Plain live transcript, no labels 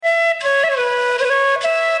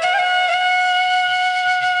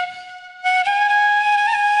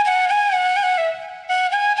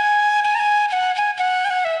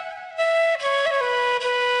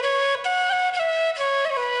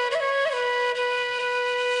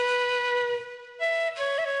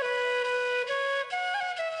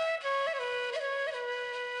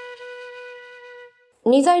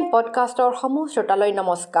নিজাইন পডকাষ্টৰ সমূহ শ্ৰোতালৈ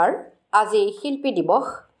নমস্কাৰ। আজি শিল্পী দিৱস।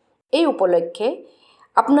 এই উপলক্ষে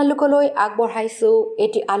আপোনালোকলৈ আগবঢ়াইছোঁ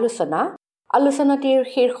এটি আলোচনাটিৰ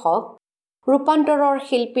শীৰ্ষক ৰূপান্তৰৰ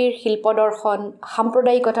শিল্পীৰ শিল্পদৰ্শন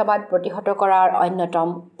সাম্প্ৰদায়িকতাবাদ প্ৰতিহত কৰাৰ অন্যতম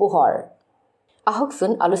পোহৰ।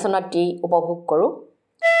 আহকচোন আলোচনাটি উপভোগ কৰোঁ।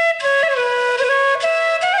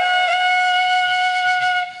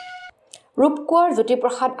 ৰূপকোঁৱৰ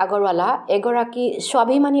জ্যোতিপ্ৰসাদ আগৰৱালা এগৰাকী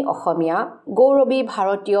স্বাভিমানী অসমীয়া, গৌৰৱী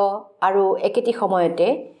ভাৰতীয় আৰু একেটি সময়তে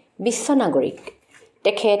বিশ্ব নাগৰিক।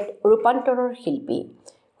 তেখেত ৰূপান্তৰৰ শিল্পী।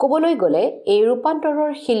 ক'বলৈ গ'লে এই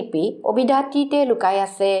ৰূপান্তৰৰ শিল্পী অবিদাতিতে লুকাই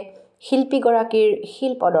আছে শিল্পীগৰাকীৰ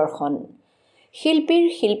শিল্পদৰ্শন। শিল্পীৰ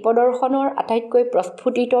শিল্পদৰ্শনৰ আটাইতকৈ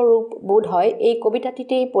প্ৰস্ফুটিত ৰূপ বোধ হয় এই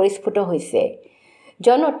কবিতাটিতেই পৰিস্ফুট হৈছে।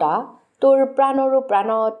 জনতা তোৰ প্ৰাণৰো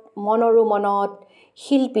প্ৰাণত, মনৰো মনত,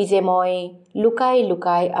 শিল্পী যে মই লুকাই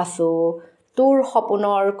লুকাই আছোঁ, তোৰ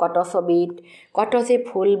সপোনৰ কত ছবিত কত যে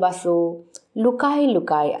ফুল বাচো, লুকাই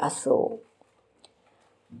লুকাই আছোঁ।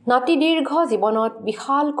 নাতিদীৰ্ঘ জীৱনত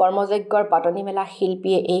বিশাল কৰ্মযজ্ঞৰ পাতনি মেলা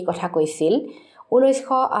শিল্পীয়ে এই কথা কৈছিল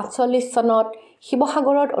 1948 চনত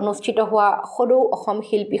শিৱসাগৰত অনুষ্ঠিত হোৱা সদৌ অসম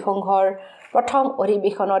শিল্পী সংঘৰ প্ৰথম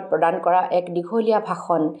অধিৱেশনত প্ৰদান কৰা এক দীঘলীয়া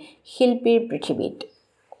ভাষণ শিল্পীৰ পৃথিৱীত,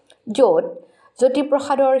 য'ত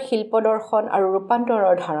জ্যোতিপ্ৰসাদৰ শিল্পদৰ্শন আৰু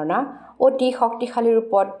ৰূপান্তৰৰ ধাৰণা অতি শক্তিশালী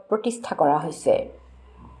ৰূপত প্ৰতিষ্ঠা কৰা হৈছে।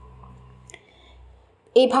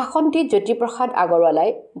 এই ভাষণটিত জ্যোতিপ্ৰসাদ আগৰৱালাই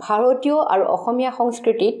ভাৰতীয় আৰু অসমীয়া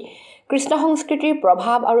সংস্কৃতিত কৃষ্ণ সংস্কৃতিৰ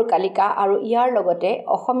প্ৰভাৱ আৰু কালিকা আৰু ইয়াৰ লগতে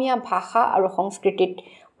অসমীয়া ভাষা আৰু সংস্কৃতিত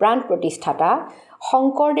প্ৰাণ প্ৰতিষ্ঠাতা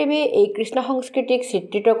শংকৰদেৱে এই কৃষ্ণ সংস্কৃতিক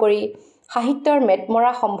চিত্ৰিত কৰি সাহিত্যৰ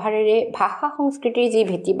মেটমৰা সম্ভাৰেৰে ভাষা সংস্কৃতিৰ যি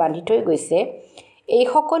ভেটি বান্ধি থৈ গৈছে, এই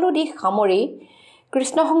সকলো দিশ সামৰি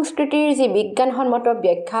কৃষ্ণ সংস্কৃতিৰ যি বিজ্ঞানসন্মত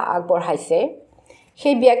ব্যাখ্যা আগবঢ়াইছে,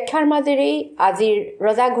 সেই ব্যাখ্যাৰ মাজেৰেই আজিৰ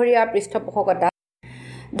ৰজাঘৰীয়া পৃষ্ঠপোষকতা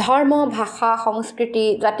ধৰ্ম, ভাষা, সংস্কৃতি,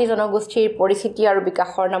 জাতি জনগোষ্ঠীৰ পৰিচিতি আৰু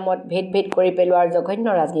বিকাশৰ নামত ভেদ কৰি পেলোৱাৰ জঘন্য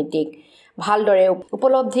ৰাজনীতিক ভালদৰে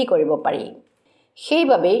উপলব্ধি কৰিব পাৰি।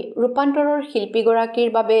 সেইবাবেই ৰূপান্তৰৰ শিল্পীগৰাকীৰ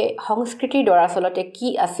বাবে সংস্কৃতিৰ দৰাচলতে কি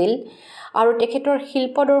আছিল আৰু তেখেতৰ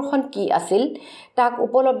শিল্পদৰ্শন কি আছিল, তাক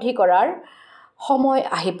উপলব্ধি কৰাৰ সময়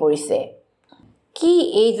আহি পৰিছে। কি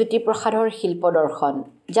এই জ্যোতিপ্ৰসাদৰ শিল্পদৰ্শন,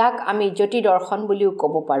 যাক আমি জ্যোতি দৰ্শন বুলিও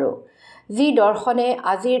ক'ব পাৰোঁ, যি দৰ্শনে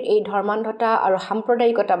আজিৰ এই ধৰ্মান্ধতা আৰু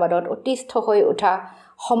সাম্প্ৰদায়িকতাবাদত অতিষ্ঠ হৈ উঠা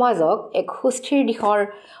সমাজক এক সুস্থিৰ দিশৰ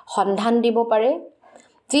সন্ধান দিব পাৰে,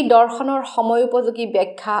 যি দৰ্শনৰ সময়োপযোগী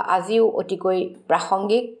ব্যাখ্যা আজিও অতিকৈ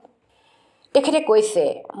প্ৰাসংগিক। তেখেতে কৈছে,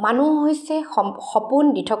 মানুহ হৈছে সপোন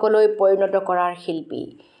দিঠকলৈ পৰিণত কৰাৰ শিল্পী।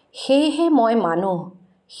 সেয়েহে মই মানুহ,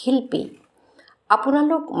 শিল্পী।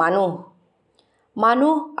 আপোনালোক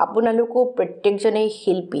মানুহ আপোনালোকো প্ৰত্যেকজনেই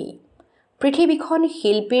শিল্পী। পৃথিৱীখন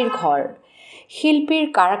শিল্পীৰ ঘৰ, শিল্পীৰ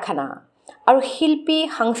কাৰখানা আৰু শিল্পী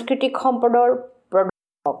সাংস্কৃতিক সম্পদৰ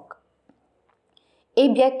প্ৰদৰ্শক। এই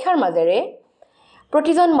ব্যাখ্যাৰ মাজেৰে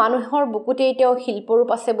প্ৰতিজন মানুহৰ বুকুতেই তেওঁ শিল্পৰূপ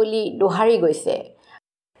আছে বুলি দোহাৰি গৈছে।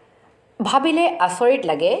 ভাবিলে আচৰিত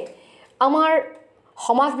লাগে, আমাৰ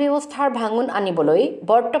সমাজ ব্যৱস্থাৰ ভাঙোন আনিবলৈ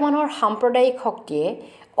বৰ্তমানৰ সাম্প্ৰদায়িক শক্তিয়ে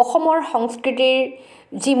অসমৰ সংস্কৃতিৰ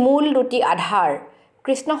যি মূল দুটি আধাৰ,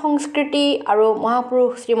 কৃষ্ণ সংস্কৃতি আৰু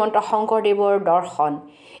মহাপুৰুষ শ্ৰীমন্ত শংকৰদেৱৰ দৰ্শন,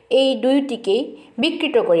 এই দুয়োটিকেই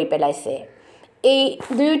বিকৃত কৰি পেলাইছে। এই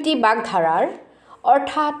দুয়োটি বাগধাৰাৰ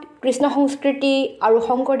অৰ্থাৎ কৃষ্ণ সংস্কৃতি আৰু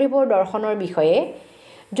শংকৰদেৱৰ দৰ্শনৰ বিষয়ে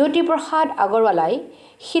জ্যোতিপ্ৰসাদ আগৰৱালাই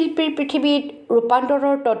শিল্পীৰ পৃথিৱীত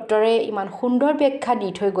ৰূপান্তৰৰ তত্ত্বৰে ইমান সুন্দৰ ব্যাখ্যা দি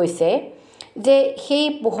থৈ গৈছে যে সেই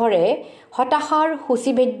পোহৰে হতাশাৰ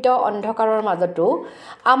সূচীভেদ্য অন্ধকাৰৰ মাজতো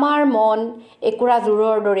আমাৰ মন একুৰা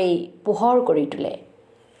জোৰৰ দৰেই পোহৰ কৰি তোলে।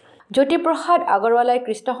 জ্যোতিপ্ৰসাদ আগৰৱালাই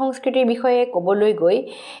কৃষ্ণ সংস্কৃতিৰ বিষয়ে ক'বলৈ গৈ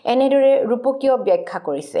এনেদৰে ৰূপকীয় ব্যাখ্যা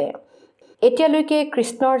কৰিছে। এতিয়ালৈকে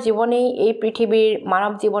কৃষ্ণৰ জীৱনেই এই পৃথিৱীৰ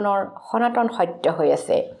মানৱ জীৱনৰ সনাতন সত্য হৈ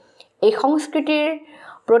আছে। এই সংস্কৃতিৰ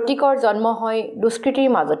প্ৰতীকৰ জন্ম হয় দুষ্কৃতিৰ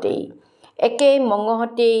মাজতেই।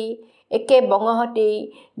 একে বঙহতেই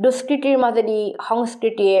দুষ্কৃতিৰ মাজেদি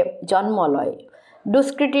সংস্কৃতিয়ে জন্ম লয়।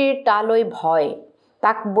 দুষ্কৃতিৰ তালৈ ভয়,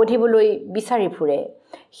 তাক বধিবলৈ বিচাৰি ফুৰে।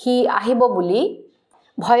 সি আহিব বুলি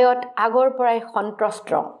ভয়ত আগৰ পৰাই সন্ত্ৰস্ত।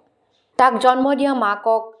 তাক জন্ম দিয়া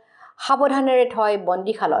মাকক সাৱধানেৰে থয়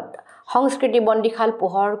বন্দীশালত। সংস্কৃতি বন্দীশাল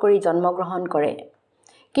পোহৰ কৰি জন্মগ্ৰহণ কৰে।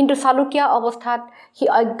 কিন্তু চালুকীয়া অৱস্থাত সি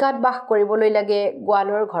অজ্ঞাতবাস কৰিবলৈ লাগে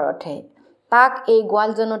গোৱালৰ ঘৰতহে। তাক এই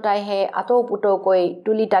গোৱাল জনতাইহে আতৌপুতৌকৈ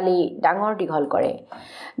তুলি তালি ডাঙৰ দীঘল কৰে।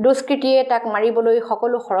 দুষ্কৃতিয়ে তাক মাৰিবলৈ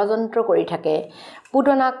সকলো ষড়যন্ত্ৰ কৰি থাকে,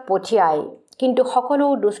 পুতনাক পঠিয়ায়। কিন্তু সকলো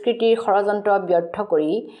দুষ্কৃতিৰ ষড়যন্ত্ৰ ব্যৰ্থ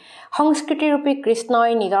কৰি সংস্কৃতিৰূপী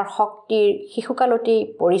কৃষ্ণই নিজৰ শক্তিৰ শিশুকালতেই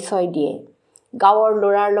পৰিচয় দিয়ে। গাঁৱৰ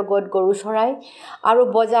ল'ৰাৰ লগত গৰু চৰাই আৰু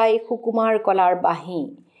বজাই সুকুমাৰ কলাৰ বাঁহী,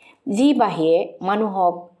 যি বাঁহীয়ে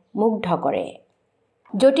মানুহক মুগ্ধ কৰে।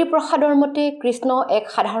 জ্যোতিপ্ৰসাদৰ মতে কৃষ্ণ এক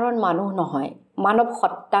সাধাৰণ মানুহ নহয়, মানৱ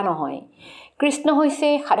সত্তা নহয়। কৃষ্ণ হৈছে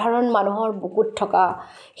সাধাৰণ মানুহৰ বুকুত থকা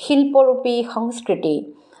শিল্পৰূপী সংস্কৃতি,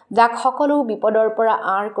 যাক সকলো বিপদৰ পৰা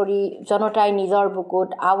আঁৰ কৰি জনতাই নিজৰ বুকুত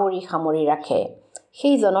আৱৰি সামৰি ৰাখে।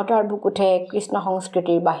 সেই জনতাৰ বুকুতহে কৃষ্ণ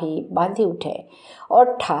সংস্কৃতিৰ বাঁহী বাজি উঠে,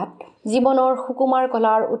 অৰ্থাৎ জীৱনৰ সুকুমাৰ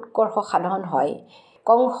কলাৰ উৎকৰ্ষ সাধন হয়,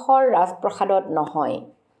 কংসৰ ৰাজপ্ৰসাদত নহয়।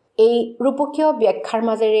 এই ৰূপকীয় ব্যাখ্যাৰ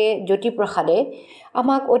মাজেৰে জ্যোতিপ্ৰসাদে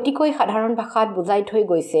আমাক অতিকৈ সাধাৰণ ভাষাত বুজাই থৈ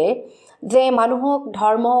গৈছে যে মানুহক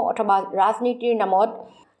ধৰ্ম অথবা ৰাজনীতিৰ নামত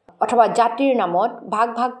অথবা জাতিৰ নামত ভাগ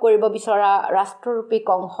ভাগ কৰিব বিচৰা ৰাষ্ট্ৰৰূপী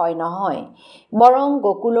কংসই নহয়, বৰং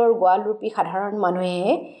গকুলৰ গোৱালৰূপী সাধাৰণ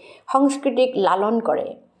মানুহেহে সংস্কৃতিক লালন কৰে।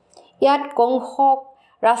 ইয়াত কংসক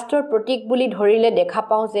ৰাষ্ট্ৰৰ প্ৰতীক বুলি ধৰিলে দেখা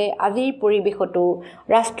পাওঁ যে আজিৰ পৰিৱেশতো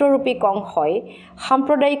ৰাষ্ট্ৰৰূপী কংসই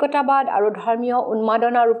সাম্প্ৰদায়িকতাবাদ আৰু ধৰ্মীয়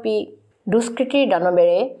উন্মাদনাৰূপী দুষ্কৃতিৰ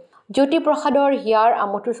দানৱেৰে জ্যোতিপ্ৰসাদৰ হিয়াৰ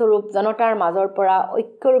আমঠুস্বৰূপ জনতাৰ মাজৰ পৰা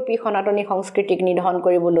ঐক্যৰূপী সনাতনী সংস্কৃতিক নিধন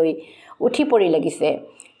কৰিবলৈ উঠি পৰি লাগিছে।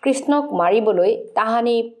 কৃষ্ণক মাৰিবলৈ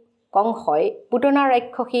তাহানি কংসই পুতনা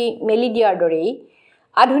ৰাক্ষসী মেলি দিয়াৰ দৰেই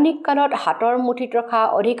আধুনিক কালত হাতৰ মুঠিত ৰখা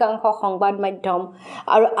অধিকাংশ সংবাদ মাধ্যম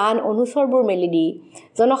আৰু আন অনুচৰবোৰ মেলি দি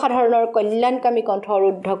জনসাধাৰণৰ কল্যাণকামী কণ্ঠ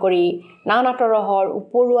ৰুদ্ধ কৰি নানা তৰহৰ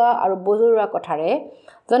উপৰুৱা আৰু বজৰুৱা কথাৰে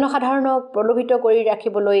জনসাধাৰণক প্ৰলোভিত কৰি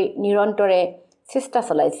ৰাখিবলৈ নিৰন্তৰে চেষ্টা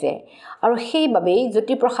চলাইছে। আৰু সেইবাবেই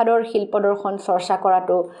জ্যোতিপ্ৰসাদৰ শিল্পদৰ্শন চৰ্চা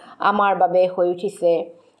কৰাটো আমাৰ বাবে হৈ উঠিছে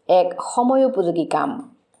এক সময়োপযোগী কাম।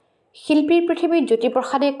 শিল্পীৰ পৃথিৱীত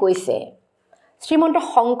জ্যোতিপ্ৰসাদে কৈছে, শ্ৰীমন্ত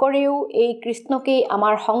শংকৰেও এই কৃষ্ণকেই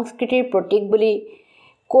আমাৰ সংস্কৃতিৰ প্ৰতীক বুলি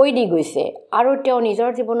কৈ দি গৈছে আৰু তেওঁ নিজৰ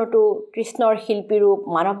জীৱনতো কৃষ্ণৰ শিল্পী ৰূপ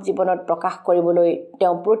মানৱ জীৱনত প্ৰকাশ কৰিবলৈ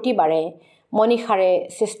তেওঁ প্ৰতিবাৰে মনিষাৰে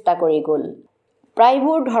চেষ্টা কৰি গ'ল।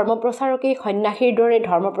 প্ৰায়বোৰ ধৰ্মপ্ৰচাৰকেই সন্ন্যাসীৰ দৰে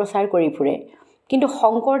ধৰ্মপ্ৰচাৰ কৰি ফুৰে, কিন্তু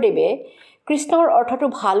শংকৰদেৱে কৃষ্ণৰ অৰ্থটো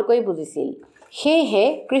ভালকৈ বুজিছিল, সেয়েহে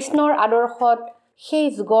কৃষ্ণৰ আদৰ্শত সেই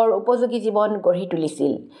যুগৰ উপযোগী জীৱন গঢ়ি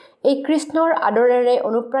তুলিছিল। এই কৃষ্ণৰ আদৰেৰে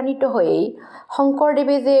অনুপ্ৰাণিত হৈয়েই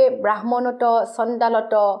শংকৰদেৱে যে ব্ৰাহ্মণত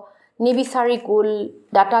চণ্ডালত নিবিচাৰি কুল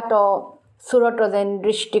দাতাত চুৰত যেন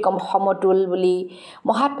দৃষ্টিকম সমতুল বুলি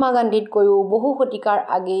মহাত্মা গান্ধীতকৈও বহু শতিকাৰ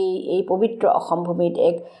আগেয়ে এই পবিত্ৰ অসম ভূমিত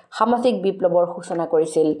এক সামাজিক বিপ্লৱৰ সূচনা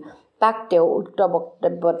কৰিছিল, তাক তেওঁ উক্ত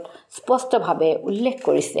বক্তব্যত স্পষ্টভাৱে উল্লেখ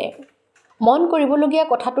কৰিছে। মন কৰিবলগীয়া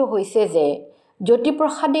কথাটো হৈছে যে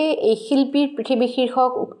জ্যোতিপ্ৰসাদে এই শিল্পীৰ পৃথিৱী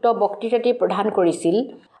শীৰ্ষক উক্ত বক্তৃতাটি প্ৰদান কৰিছিল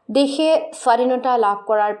দেশে স্বাধীনতা লাভ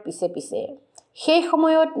কৰাৰ পিছে পিছে। সেই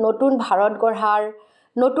সময়ত নতুন ভাৰত গঢ়াৰ,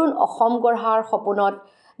 নতুন অসম গঢ়াৰ সপোনত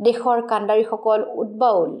দেশৰ কাণ্ডাৰীসকল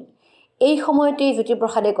উদ্বাউল। এই সময়তেই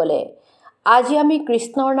জ্যোতিপ্ৰসাদে ক'লে, আজি আমি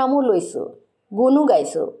কৃষ্ণৰ নামো লৈছোঁ, গুণো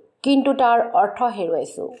গাইছোঁ, কিন্তু তাৰ অৰ্থ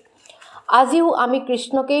হেৰুৱাইছোঁ। আজিও আমি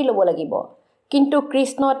কৃষ্ণকেই ল'ব লাগিব, কিন্তু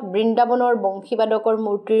কৃষ্ণত বৃন্দাবনৰ বংশীবাদকৰ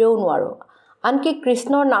মূৰ্তিৰেও নোৱাৰোঁ, আনকি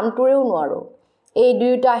কৃষ্ণৰ নামটোৰেও নোৱাৰোঁ। এই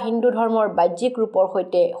দুয়োটা হিন্দু ধৰ্মৰ বাহ্যিক ৰূপৰ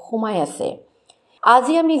সৈতে সোমাই আছে।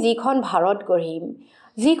 আজি আমি যিখন ভাৰত গঢ়িম,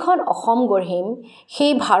 যিখন অসম গঢ়িম,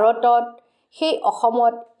 সেই ভাৰতত, সেই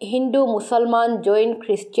অসমত হিন্দু, মুছলমান, জৈন,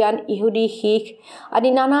 খ্ৰীষ্টিয়ান, ইহুদী, শিখ আদি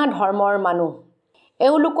নানা ধৰ্মৰ মানুহ।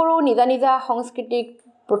 এওঁলোকৰো নিজা নিজা সাংস্কৃতিক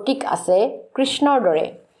প্ৰতীক আছে কৃষ্ণৰ দৰে।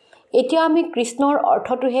 এতিয়া আমি কৃষ্ণৰ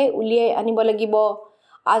অৰ্থটোহে উলিয়াই আনিব লাগিব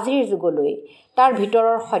আজিৰ যুগলৈ, তাৰ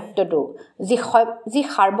ভিতৰৰ সত্যটো যি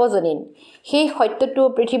সাৰ্বজনীন, সেই সত্যটো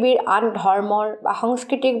পৃথিৱীৰ আন ধৰ্মৰ বা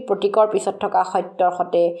সাংস্কৃতিক প্ৰতীকৰ পিছত থকা সত্যৰ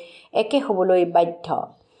সতে একে হ'বলৈ বাধ্য।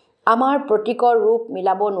 আমাৰ প্ৰতীকৰ ৰূপ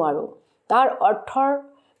মিলাব নোৱাৰোঁ, তাৰ অৰ্থৰ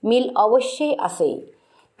মিল অৱশ্যেই আছেই,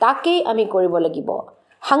 তাকেই আমি কৰিব লাগিব।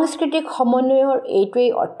 সাংস্কৃতিক সমন্বয়ৰ এইটোৱেই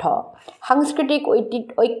অৰ্থ, সাংস্কৃতিক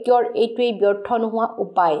ঐক্যৰ এইটোৱেই ব্যৰ্থ নোহোৱা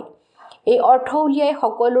উপায়। এই অৰ্থ উলিয়াই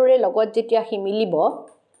সকলোৰে লগত যেতিয়া সি মিলিব,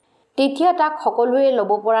 তেতিয়া তাক সকলোৱে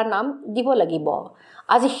ল'ব পৰা নাম দিব লাগিব।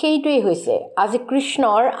 আজি সেইটোৱেই হৈছে। আজি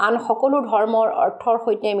কৃষ্ণৰ আন সকলো ধৰ্মৰ অৰ্থৰ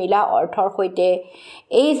সৈতে মিলা অৰ্থৰ সৈতে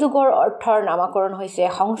এই যুগৰ অৰ্থৰ নামাকৰণ হৈছে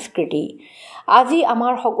সংস্কৃতি। আজি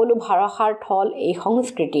আমাৰ সকলো ভৰসাৰ থল এই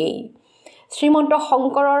সংস্কৃতিয়েই। শ্ৰীমন্ত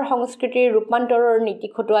শংকৰৰ সংস্কৃতিৰ ৰূপান্তৰৰ নীতি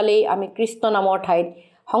খটুৱালেই আমি কৃষ্ণ নামৰ ঠাইত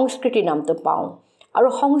সংস্কৃতি নামটো পাওঁ। আৰু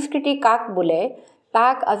সংস্কৃতি কাক বোলে,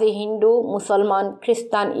 তাক আজি হিন্দু, মুছলমান,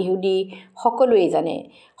 খ্ৰীষ্টান, ইহুদী সকলোৱেই জানে,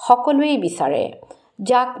 সকলোৱেই বিচাৰে,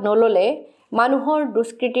 যাক নল'লে মানুহৰ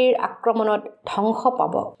দুষ্কৃতিৰ আক্ৰমণত ধ্বংস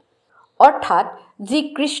পাব। অৰ্থাৎ যি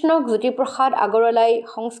কৃষ্ণক জ্যোতিপ্ৰসাদ আগৰৱালাই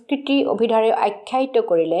সংস্কৃতি অভিধাৰে আখ্যায়িত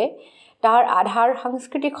কৰিলে, তাৰ আধাৰ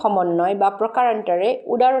সাংস্কৃতিক সমন্বয় বা প্ৰকাৰান্তৰে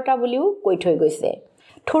উদাৰতা বুলিও কৈ থৈ গৈছে।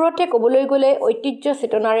 থোৰতে ক'বলৈ গ'লে ঐতিহ্য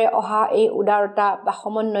চেতনাৰে অহা এই উদাৰতা বা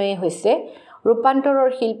সমন্বয়ে হৈছে ৰূপান্তৰৰ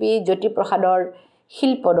শিল্পী জ্যোতিপ্ৰসাদৰ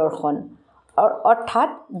শিল্পদৰ্শন অৰ্থাৎ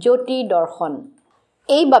জ্যোতি দৰ্শন।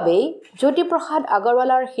 এইবাবেই জ্যোতিপ্ৰসাদ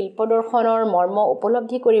আগৰৱালাৰ শিল্পদৰ্শনৰ মৰ্ম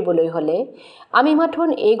উপলব্ধি কৰিবলৈ হ'লে আমি মাথোন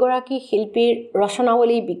এইগৰাকী শিল্পীৰ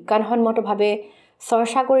ৰচনাৱলী বিজ্ঞানসন্মতভাৱে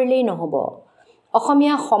চৰ্চা কৰিলেই নহ'ব।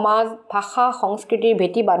 অসমীয়া সমাজ, ভাষা, সংস্কৃতিৰ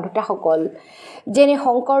ভেটি বান্ধোতাসকল যেনে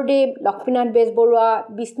শংকৰদেৱ, লক্ষ্মীনাথ বেজবৰুৱা,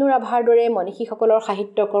 বিষ্ণু ৰাভাৰ দৰে মনীষীসকলৰ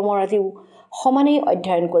সাহিত্যকৰ্মৰ আজিও সমানেই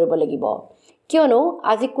অধ্যয়ন কৰিব লাগিব। কিয়নো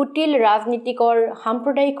আজি কুটিল ৰাজনীতিকৰ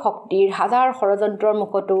সাম্প্ৰদায়িক শক্তিৰ হাজাৰ ষড়যন্ত্ৰৰ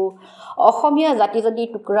মুখতো অসমীয়া জাতি যদি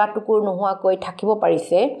টুকুৰা টুকুৰ নোহোৱাকৈ থাকিব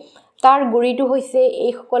পাৰিছে, তাৰ গুৰিটো হৈছে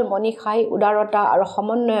এইসকল মনীষাই উদাৰতা আৰু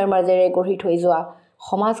সমন্বয়ৰ মাজেৰে গঢ়ি থৈ যোৱা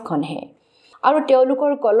সমাজখনহে, আৰু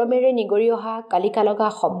তেওঁলোকৰ কলমেৰে নিগৰি অহা কালিকা লগা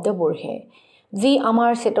শব্দবোৰহে, যি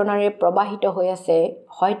আমাৰ চেতনাৰে প্ৰবাহিত হৈ আছে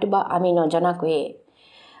হয়তোবা আমি নজনাকৈয়ে।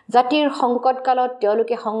 জাতিৰ সংকটকালত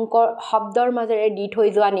তেওঁলোকে শব্দৰ মাজেৰে দি থৈ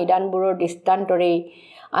যোৱা নিদানবোৰৰ দৃষ্টান্তৰেই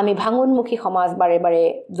আমি ভাঙোনমুখী সমাজ বাৰে বাৰে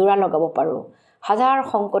জোৰা লগাব পাৰোঁ। হাজাৰ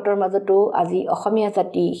সংকটৰ মাজতো আজি অসমীয়া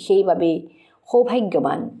জাতি সেইবাবেই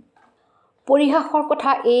সৌভাগ্যৱান। পৰিহাসৰ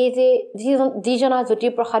কথা এই যে যিজনা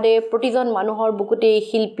জ্যোতিপ্ৰসাদে প্ৰতিজন মানুহৰ বুকুতেই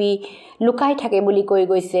শিল্পী লুকাই থাকে বুলি কৈ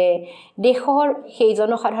গৈছে, দেশৰ সেই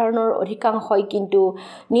জনসাধাৰণৰ অধিকাংশই কিন্তু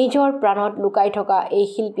নিজৰ প্ৰাণত লুকাই থকা এই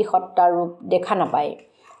শিল্পী সত্তাৰ ৰূপ দেখা নাপায়।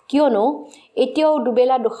 কিয়নো এতিয়াও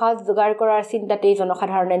দুবেলা দুসাঁজ যোগাৰ কৰাৰ চিন্তাতেই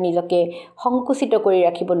জনসাধাৰণে নিজকে সংকুচিত কৰি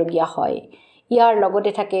ৰাখিবলগীয়া হয়। ইয়াৰ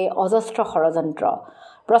লগতে থাকে অজস্ৰ ষড়যন্ত্ৰ।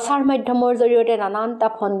 প্ৰচাৰ মাধ্যমৰ জৰিয়তে নানানটা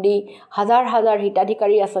ফন্দি, হাজাৰ হাজাৰ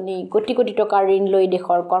হিতাধিকাৰী আঁচনি, কোটি কোটি টকাৰ ঋণ লৈ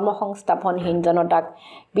দেশৰ কৰ্মসংস্থাপনহীন জনতাক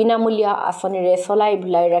বিনামূলীয়া আঁচনিৰে চলাই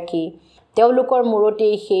ভুলাই ৰাখি তেওঁলোকৰ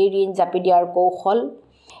মূৰতেই সেই ঋণ জাপি দিয়াৰ কৌশল,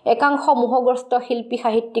 একাংশ মোহগ্ৰস্ত শিল্পী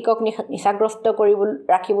সাহিত্যিকক নিচাগ্ৰস্ত কৰি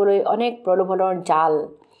ৰাখিবলৈ অনেক প্ৰলোভনৰ জাল।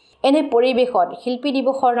 এনে পৰিৱেশত শিল্পী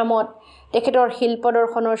দিৱসৰ নামত তেখেতৰ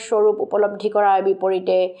শিল্পদৰ্শনৰ স্বৰূপ উপলব্ধি কৰাৰ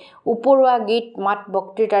বিপৰীতে উপৰুৱা গীত মাত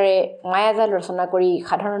বক্তৃতাৰে মায়াজাল ৰচনা কৰি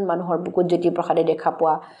সাধাৰণ মানুহৰ বুকুত জ্যোতিপ্ৰসাদে দেখা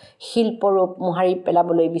পোৱা শিল্পৰূপ মোহাৰি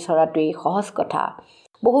পেলাবলৈ বিচৰাটোৱেই সহজ কথা।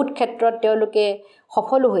 বহুত ক্ষেত্ৰত তেওঁলোকে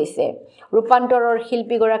সফলো হৈছে। ৰূপান্তৰৰ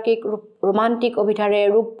শিল্পীগৰাকীক ৰোমান্টিক অভিধাৰে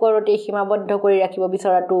ৰূপ কৰোঁতেই সীমাবদ্ধ কৰি ৰাখিব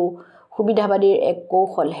বিচৰাটো সুবিধাবাদীৰ এক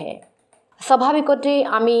কৌশলহে। স্বাভাৱিকতেই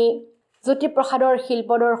আমি জ্যোতিপ্ৰসাদৰ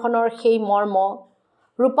শিল্পদৰ্শনৰ সেই মৰ্ম,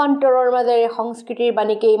 ৰূপান্তৰৰ মাজেৰে সংস্কৃতিৰ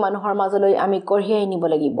বাণীকেই মানুহৰ মাজলৈ আমি কঢ়িয়াই নিব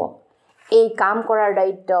লাগিব। এই কাম কৰাৰ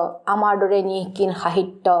দায়িত্ব আমাৰ দৰে নিঃকিন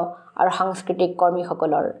সাহিত্য আৰু সাংস্কৃতিক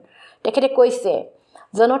কৰ্মীসকলৰ। তেখেতে কৈছে,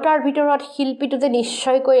 জনতাৰ ভিতৰত শিল্পীটো যে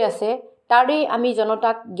নিশ্চয়কৈ আছে, তাৰেই আমি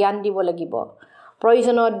জনতাক জ্ঞান দিব লাগিব।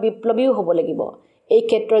 প্ৰয়োজনত বিপ্লৱীও হ'ব লাগিব। এই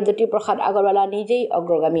ক্ষেত্ৰত জ্যোতিপ্ৰসাদ আগৰৱালা নিজেই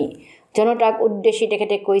অগ্ৰগামী। জনতাক উদ্দেশ্যি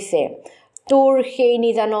তেখেতে কৈছে, তোৰ সেই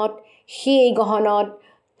নিজানত, সেই গহনত,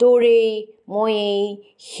 তোৰেই ময়েই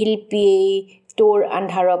শিল্পীয়েই তোৰ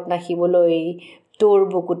আন্ধাৰক নাশিবলৈ, তোৰ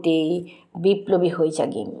বুকুতেই বিপ্লৱী হৈ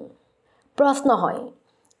জাগিম। প্ৰশ্ন হয়,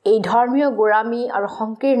 এই ধৰ্মীয় গোড়ামী আৰু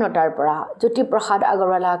সংকীৰ্ণতাৰ পৰা জ্যোতিপ্ৰসাদ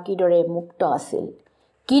আগৰৱালা কিদৰে মুক্ত আছিল?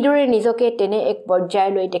 কিদৰে নিজকে তেনে এক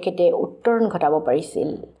পৰ্যায়লৈ তেখেতে উত্তৰণ ঘটাব পাৰিছিল?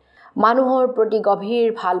 মানুহৰ প্ৰতি গভীৰ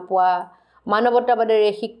ভালপোৱা, মানৱতাবাদেৰে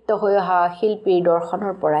সিক্ত হৈ অহা শিল্পীৰ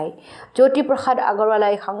দৰ্শনৰ পৰাই জ্যোতিপ্ৰসাদ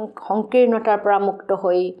আগৰৱালাই সংকীৰ্ণতাৰ পৰা মুক্ত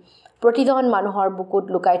হৈ প্ৰতিজন মানুহৰ বুকুত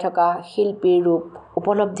লুকাই থকা শিল্পীৰ ৰূপ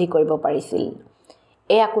উপলব্ধি কৰিব পাৰিছিল।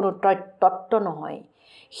 এয়া কোনো তত্ত্ব নহয়,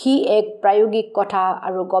 সি এক প্ৰায়োগিক কথা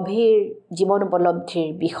আৰু গভীৰ জীৱন উপলব্ধিৰ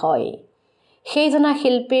বিষয়। সেইজনা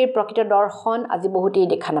শিল্পীৰ প্ৰকৃত দৰ্শন আজি বহুতেই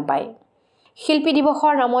দেখা নাপায়। শিল্পী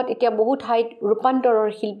দিৱসৰ নামত এতিয়া বহু ঠাইত ৰূপান্তৰৰ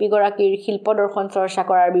শিল্পীগৰাকীৰ শিল্পদৰ্শন চৰ্চা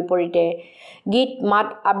কৰাৰ বিপৰীতে গীত মাত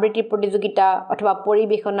আবৃত্তি প্ৰতিযোগিতা অথবা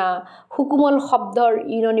পৰিৱেশনা, সুকোমল শব্দৰ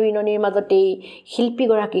ইননি বিননিৰ মাজতেই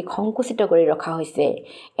শিল্পীগৰাকীক সংকুচিত কৰি ৰখা হৈছে।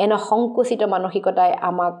 এনে সংকুচিত মানসিকতাই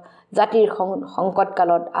আমাক জাতিৰ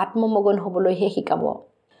সংকটকালত আত্মমগন হ'বলৈহে শিকাব।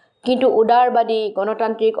 কিন্তু উদাৰবাদী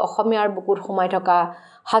গণতান্ত্ৰিক অসমীয়াৰ বুকুত সোমাই থকা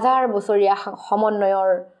হাজাৰ বছৰীয়া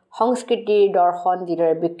সমন্বয়ৰ সংস্কৃতিৰ দৰ্শন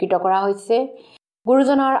যিদৰে বিকৃত কৰা হৈছে,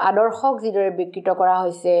 গুৰুজনাৰ আদৰ্শক যিদৰে বিকৃত কৰা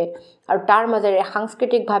হৈছে, আৰু তাৰ মাজেৰে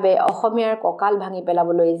সাংস্কৃতিকভাৱে অসমীয়াৰ কঁকাল ভাঙি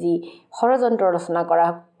পেলাবলৈ যি ষড়যন্ত্ৰ ৰচনা কৰা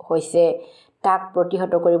হৈছে, তাক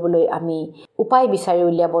প্ৰতিহত কৰিবলৈ আমি উপায় বিচাৰি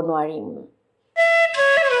উলিয়াব নোৱাৰিম।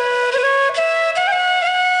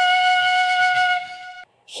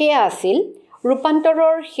 সেয়া আছিল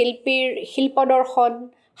ৰূপান্তৰৰ শিল্পীৰ শিল্পদৰ্শন,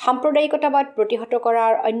 সাম্প্ৰদায়িকতাবাদ প্ৰতিহত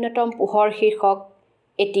কৰাৰ অন্যতম পোহৰ শীৰ্ষক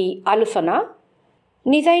এটি আলোচনা।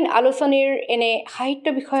 নিজাইন আলোচনীৰ এনে সাহিত্য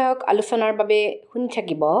বিষয়ক আলোচনাৰ বাবে শুনি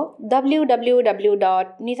থাকিব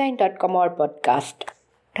www.nijain.com পডকাষ্ট।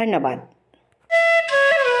 ধন্যবাদ।